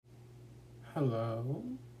Hello.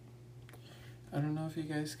 I don't know if you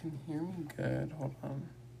guys can hear me good. Hold on.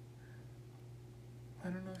 I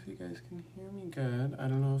don't know if you guys can hear me good. I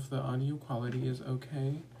don't know if the audio quality is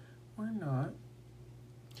okay or not.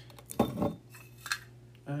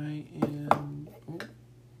 I am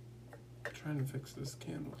trying to fix this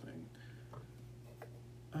candle thing.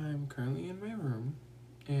 I'm currently in my room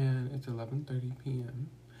and it's 11:30 p.m.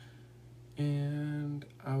 and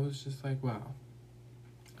I was just like, wow,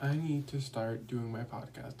 I need to start doing my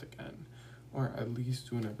podcast again, or at least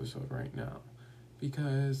do an episode right now,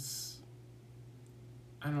 because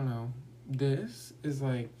I don't know, this is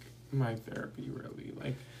like my therapy, really.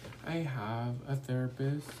 Like, I have a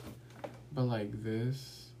therapist, but like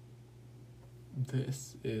this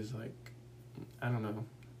is like, I don't know,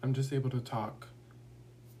 I'm just able to talk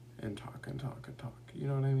and talk and talk and talk, you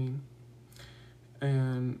know what I mean?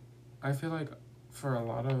 And I feel like for a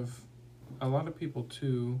lot of people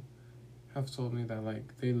too have told me that like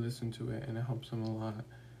they listen to it and it helps them a lot,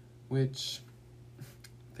 which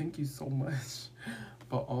thank you so much.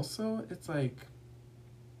 But also it's like,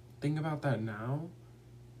 think about that now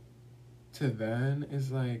to then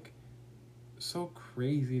is like so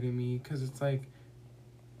crazy to me, because it's like,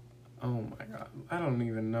 oh my god, I don't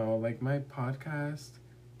even know, like my podcast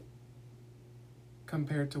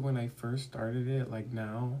compared to when I first started it, like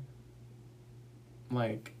now,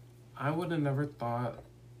 like I would have never thought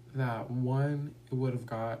that one, it would have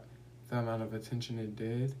got the amount of attention it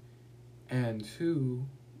did, and two,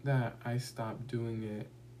 that I stopped doing it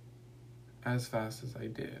as fast as I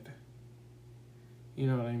did. You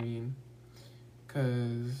know what I mean?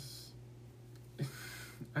 Because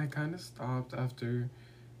I kind of stopped after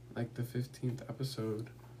like the 15th episode,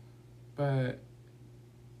 but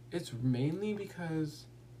it's mainly because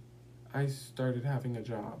I started having a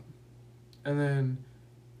job. And then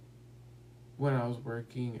when I was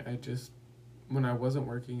working, when I wasn't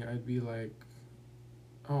working, I'd be like,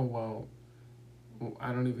 oh, well,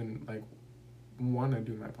 I don't even like want to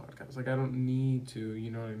do my podcast. Like, I don't need to,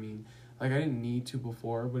 you know what I mean? Like, I didn't need to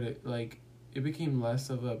before, but it became less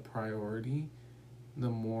of a priority the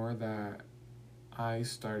more that I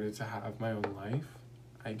started to have my own life,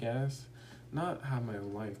 I guess. Not have my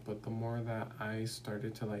own life, but the more that I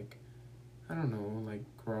started to, like, I don't know, like,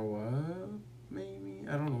 grow up, maybe?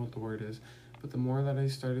 I don't know what the word is. But the more that I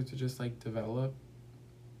started to just, like, develop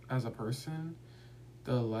as a person,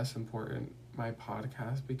 the less important my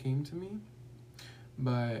podcast became to me.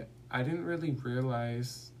 But I didn't really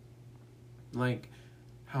realize, like,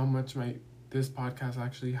 how much this podcast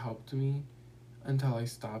actually helped me until I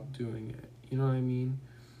stopped doing it. You know what I mean?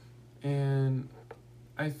 And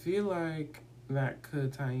I feel like that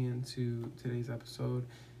could tie into today's episode,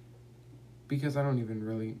 because I don't even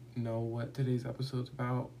really know what today's episode's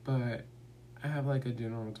about, but I have like a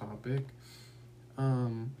general topic,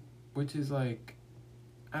 which is like,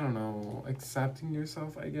 I don't know, accepting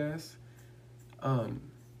yourself, I guess.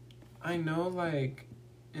 I know, like,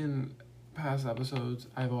 in past episodes,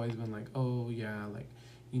 I've always been like, oh yeah, like,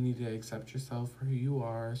 you need to accept yourself for who you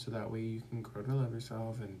are, so that way you can grow to love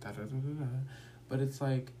yourself and da da da da da. But it's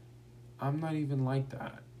like, I'm not even like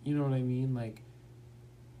that. You know what I mean? Like,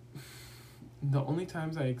 the only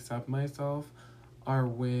times I accept myself are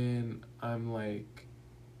when I'm like,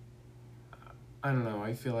 I don't know,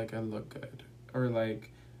 I feel like I look good. Or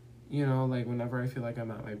like, you know, like whenever I feel like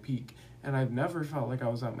I'm at my peak. And I've never felt like I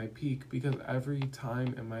was at my peak, because every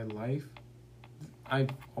time in my life,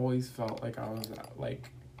 I've always felt like I was at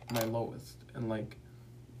like my lowest. And like,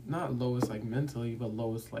 not lowest like mentally, but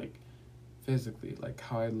lowest like physically, like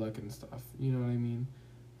how I look and stuff. You know what I mean?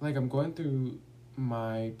 Like, I'm going through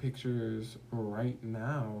my pictures right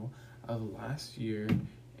now of last year,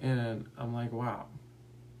 and I'm like, wow,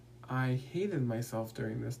 I hated myself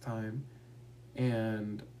during this time,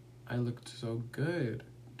 and I looked so good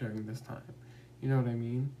during this time. You know what I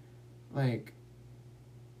mean? Like,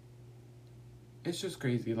 it's just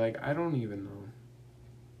crazy. Like, I don't even know.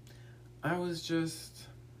 I was just,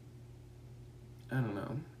 I don't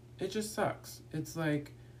know. It just sucks. It's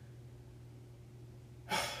like,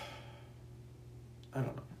 I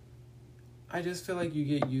don't know. I just feel like you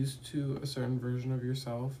get used to a certain version of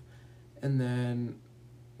yourself, and then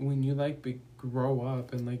when you like grow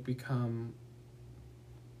up and like become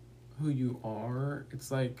who you are,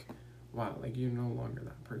 it's like, wow, like you're no longer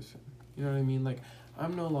that person. You know what I mean? Like,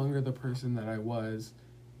 I'm no longer the person that I was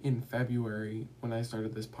in February when I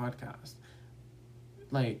started this podcast.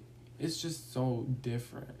 Like, it's just so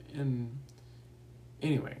different. And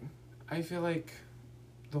anyway, I feel like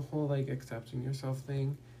the whole like accepting yourself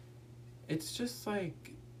thing, it's just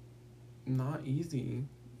like not easy.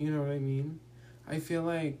 You know what I mean? I feel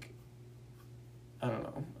like I don't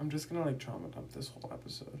know. I'm just gonna like trauma dump this whole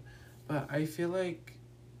episode. But I feel like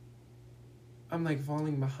I'm like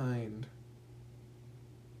falling behind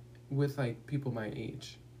with like people my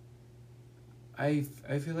age. I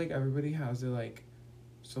feel like everybody has it like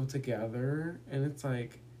so together, and it's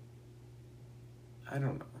like, I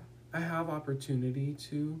don't know. I have opportunity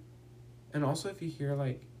to, and also if you hear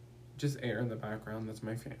like just air in the background, that's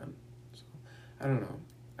my fan. So I don't know.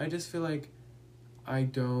 I just feel like I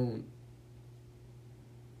don't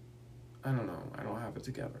know. I don't have it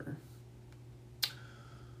together.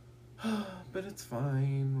 But it's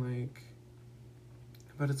fine, like,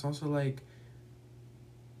 but it's also like,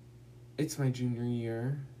 it's my junior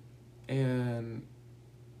year, and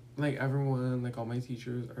like everyone, like all my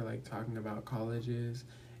teachers are like talking about colleges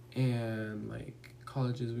and like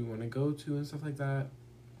colleges we want to go to and stuff like that.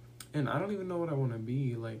 And I don't even know what I want to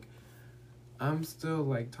be. Like, I'm still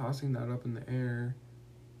like tossing that up in the air.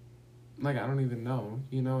 Like, I don't even know,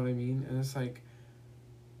 you know what I mean? And it's like,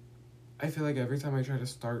 I feel like every time I try to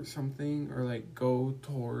start something or like go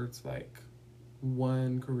towards like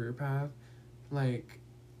one career path, like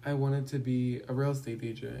I wanted to be a real estate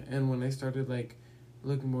agent. And when I started like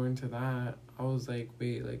looking more into that, I was like,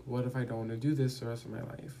 wait, like what if I don't want to do this the rest of my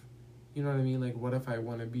life? You know what I mean? Like, what if I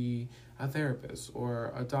want to be a therapist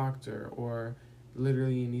or a doctor or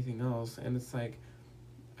literally anything else? And it's like,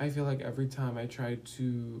 I feel like every time I try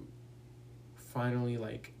to finally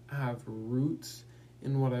like have roots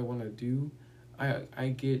in what I want to do,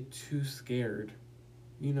 I get too scared.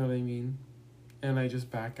 You know what I mean? And I just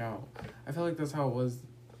back out. I feel like that's how it was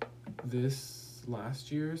this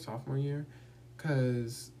last year, sophomore year,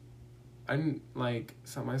 because I didn't like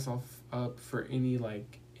set myself up for any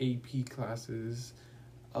like AP classes.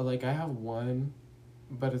 Like I have one,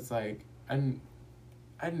 but it's like I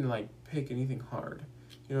didn't like pick anything hard.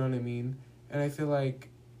 You know what I mean? And I feel like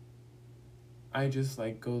I just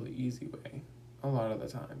like go the easy way a lot of the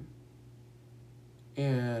time.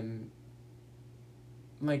 And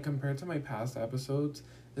like compared to my past episodes,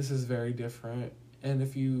 this is very different. And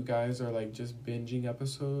if you guys are like just binging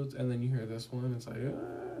episodes and then you hear this one, it's like,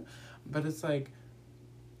 but it's like,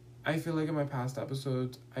 I feel like in my past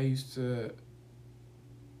episodes, I used to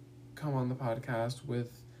come on the podcast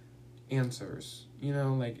with answers, you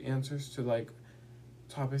know, like answers to like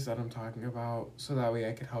topics that I'm talking about, so that way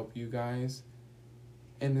I could help you guys.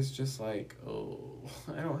 And it's just like, oh,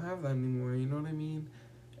 I don't have that anymore, you know what I mean?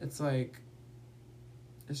 It's like,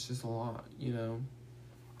 it's just a lot, you know?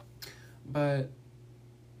 But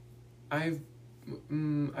I've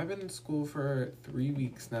been in school for 3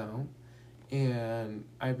 weeks now, and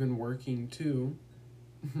I've been working too.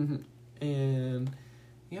 And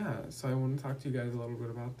yeah, so I want to talk to you guys a little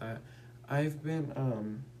bit about that. I've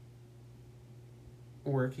been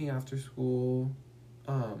working after school,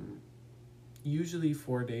 usually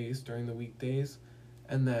 4 days during the weekdays,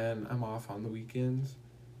 and then I'm off on the weekends.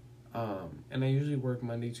 And I usually work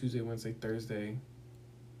Monday, Tuesday, Wednesday, Thursday,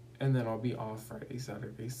 and then I'll be off Friday,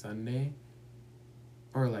 Saturday, Sunday,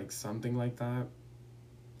 or like something like that.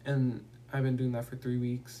 And I've been doing that for 3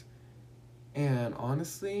 weeks. And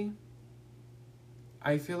honestly,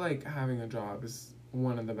 I feel like having a job is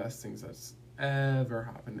one of the best things that's ever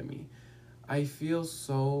happened to me. I feel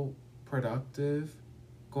so productive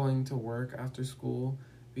going to work after school,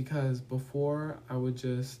 because before I would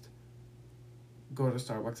just go to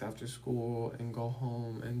Starbucks after school and go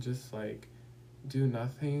home and just like do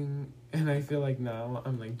nothing. And I feel like now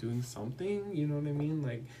I'm like doing something, you know what I mean?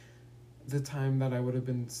 Like the time that I would have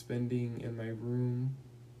been spending in my room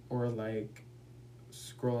or like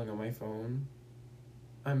scrolling on my phone,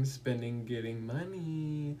 I'm spending getting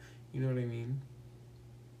money, you know what I mean?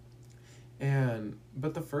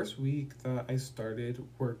 But the first week that I started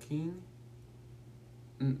working,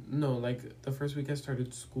 no, like the first week I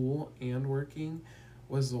started school and working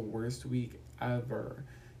was the worst week ever.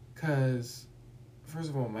 Because, first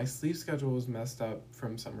of all, my sleep schedule was messed up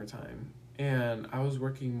from summertime. And I was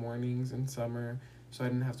working mornings in summer, so I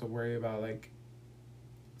didn't have to worry about like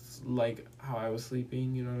how I was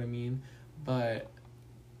sleeping, you know what I mean? But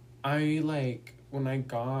I like, when I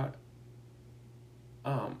got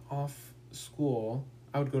off school,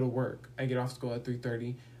 I would go to work. I get off school at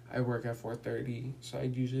 3:30. I work at 4:30. So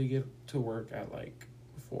I'd usually get to work at like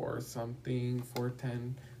 4 something,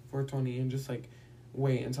 4:10, 4:20, and just like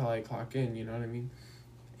wait until I clock in, you know what I mean?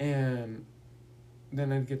 And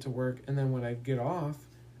then I'd get to work, and then when I'd get off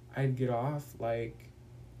like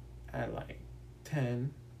at like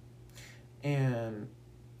 10, and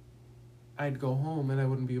I'd go home and I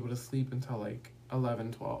wouldn't be able to sleep until like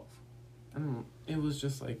 11, 12. And it was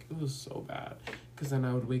just like, it was so bad, because then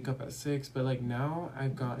I would wake up at 6. But like now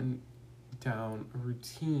I've gotten down a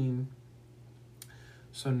routine.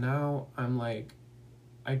 So now I'm like,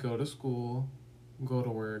 I go to school, go to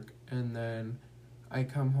work, and then I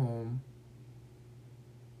come home.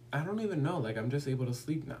 I don't even know, like, I'm just able to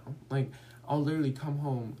sleep now. Like, I'll literally come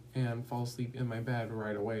home and fall asleep in my bed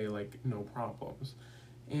right away, like, no problems.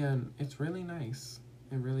 And it's really nice.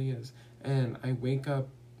 It really is. And I wake up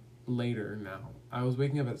later now. I was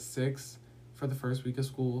waking up at 6 for the first week of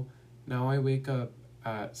school. Now I wake up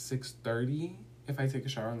at 6:30 if I take a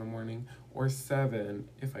shower in the morning, or 7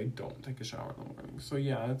 if I don't take a shower in the morning. So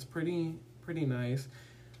yeah, it's pretty nice.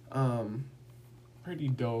 Pretty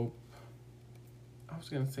dope. I was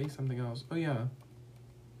gonna say something else. Oh yeah.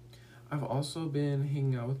 I've also been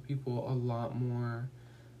hanging out with people a lot more.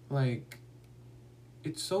 Like,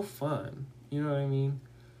 it's so fun. You know what I mean?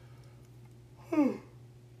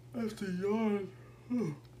 I have to yawn.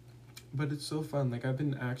 But it's so fun. Like, I've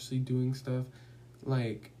been actually doing stuff.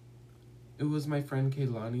 Like, it was my friend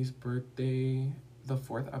Kaylani's birthday, the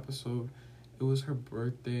 4th episode. It was her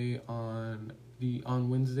birthday on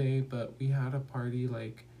Wednesday, but we had a party,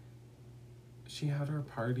 like, she had her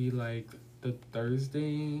party, like, the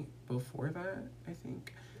Thursday before that, I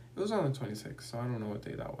think. It was on the 26th, so I don't know what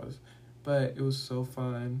day that was. But it was so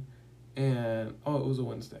fun. And, it was a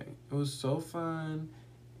Wednesday. It was so fun,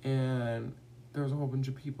 and there was a whole bunch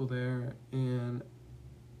of people there, and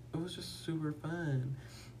it was just super fun.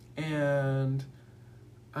 And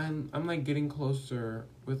I'm like getting closer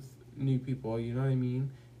with new people, you know what I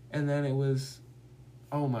mean? And then it was,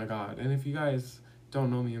 oh my god. And if you guys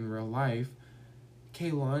don't know me in real life,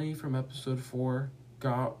 Kaylani from episode 4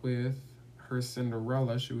 got with her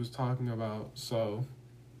Cinderella she was talking about. So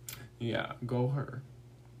yeah, go her.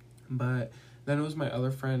 But then it was my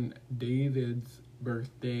other friend David's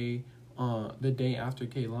birthday the day after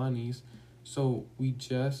Kaylani's. So we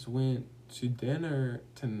just went to dinner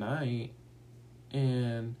tonight,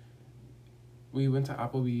 and we went to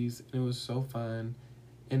Applebee's, and it was so fun.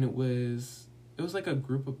 And it was like a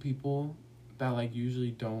group of people that, like,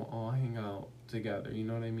 usually don't all hang out together, you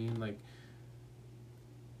know what I mean? Like,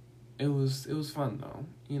 it was fun though,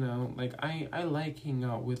 you know? Like, I like hanging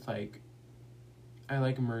out with, like, I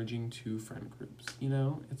like merging 2 friend groups, you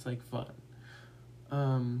know? It's, like, fun.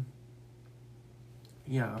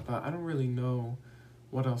 Yeah, but I don't really know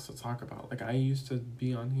what else to talk about. Like, I used to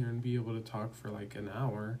be on here and be able to talk for, like, an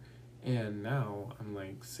hour, and now I'm,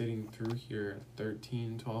 like, sitting through here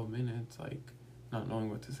 12 minutes, like, not knowing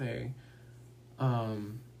what to say. I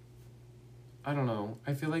don't know.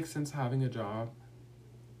 I feel like since having a job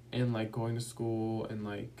and, like, going to school and,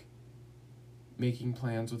 like, making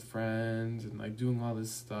plans with friends and, like, doing all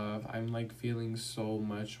this stuff, I'm, like, feeling so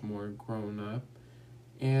much more grown up.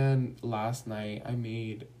 And last night I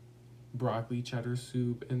made broccoli cheddar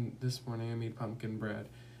soup, and this morning I made pumpkin bread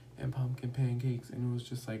and pumpkin pancakes, and it was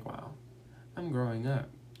just like, wow, I'm growing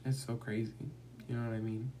up. It's so crazy. You know what I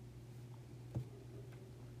mean?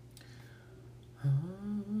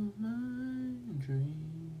 All my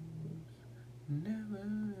dreams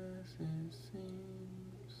never as it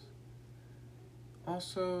seems.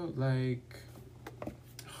 Also, like,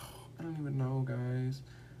 I don't even know, guys.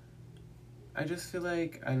 I just feel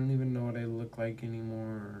like I don't even know what I look like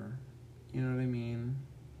anymore. You know what I mean?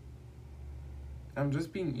 I'm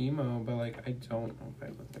just being emo, but, like, I don't know what I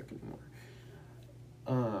look like anymore.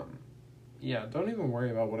 Yeah, don't even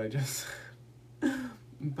worry about what I just said.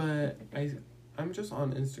 But I'm just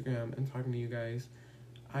on Instagram and talking to you guys.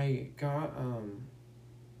 I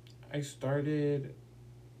started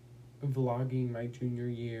vlogging my junior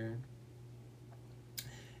year,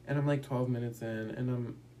 and I'm like 12 minutes in, and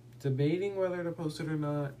I'm debating whether to post it or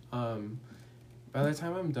not. By the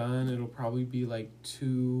time I'm done, it'll probably be like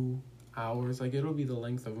 2 hours. Like, it'll be the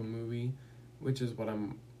length of a movie, which is what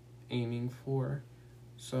I'm aiming for.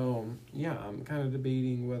 So yeah, I'm kind of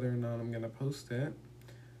debating whether or not I'm gonna post it.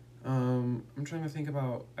 I'm trying to think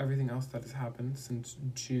about everything else that has happened since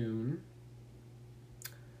June.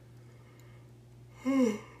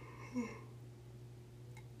 The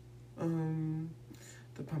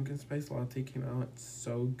pumpkin spice latte came out. It's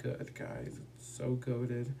so good, guys. It's so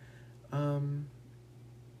goated. And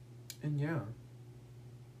yeah,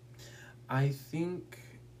 I think,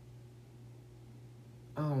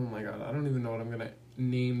 oh my god, I don't even know what I'm gonna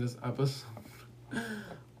name this episode.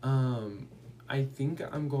 I think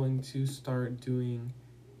I'm going to start doing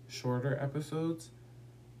shorter episodes,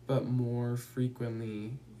 but more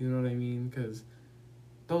frequently, you know what I mean? Because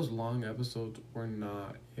those long episodes were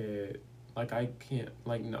not it. Like, I can't,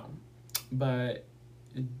 like, no. But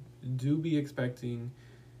do be expecting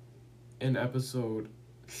an episode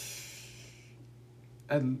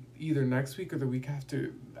at either next week or the week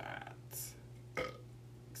after that.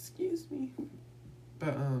 Excuse me.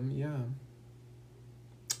 But, yeah.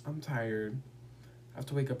 I'm tired. I have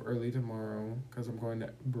to wake up early tomorrow because I'm going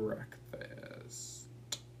to breakfast.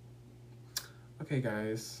 Okay,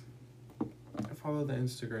 guys. Follow the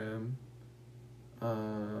Instagram.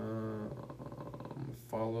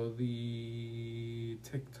 Follow the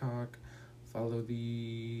TikTok. Follow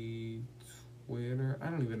the Twitter. I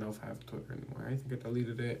don't even know if I have Twitter anymore. I think I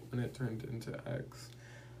deleted it when it turned into X.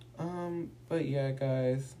 But yeah,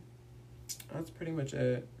 guys. That's pretty much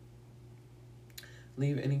it.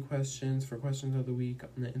 Leave any questions for questions of the week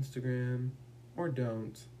on the Instagram, or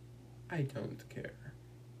don't. I don't care.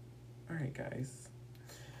 Alright, guys.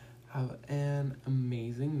 Have an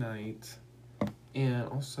amazing night. And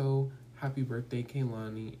also, happy birthday,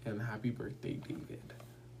 Kaylani, and happy birthday, David.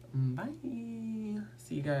 Bye.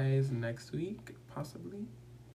 See you guys next week, possibly.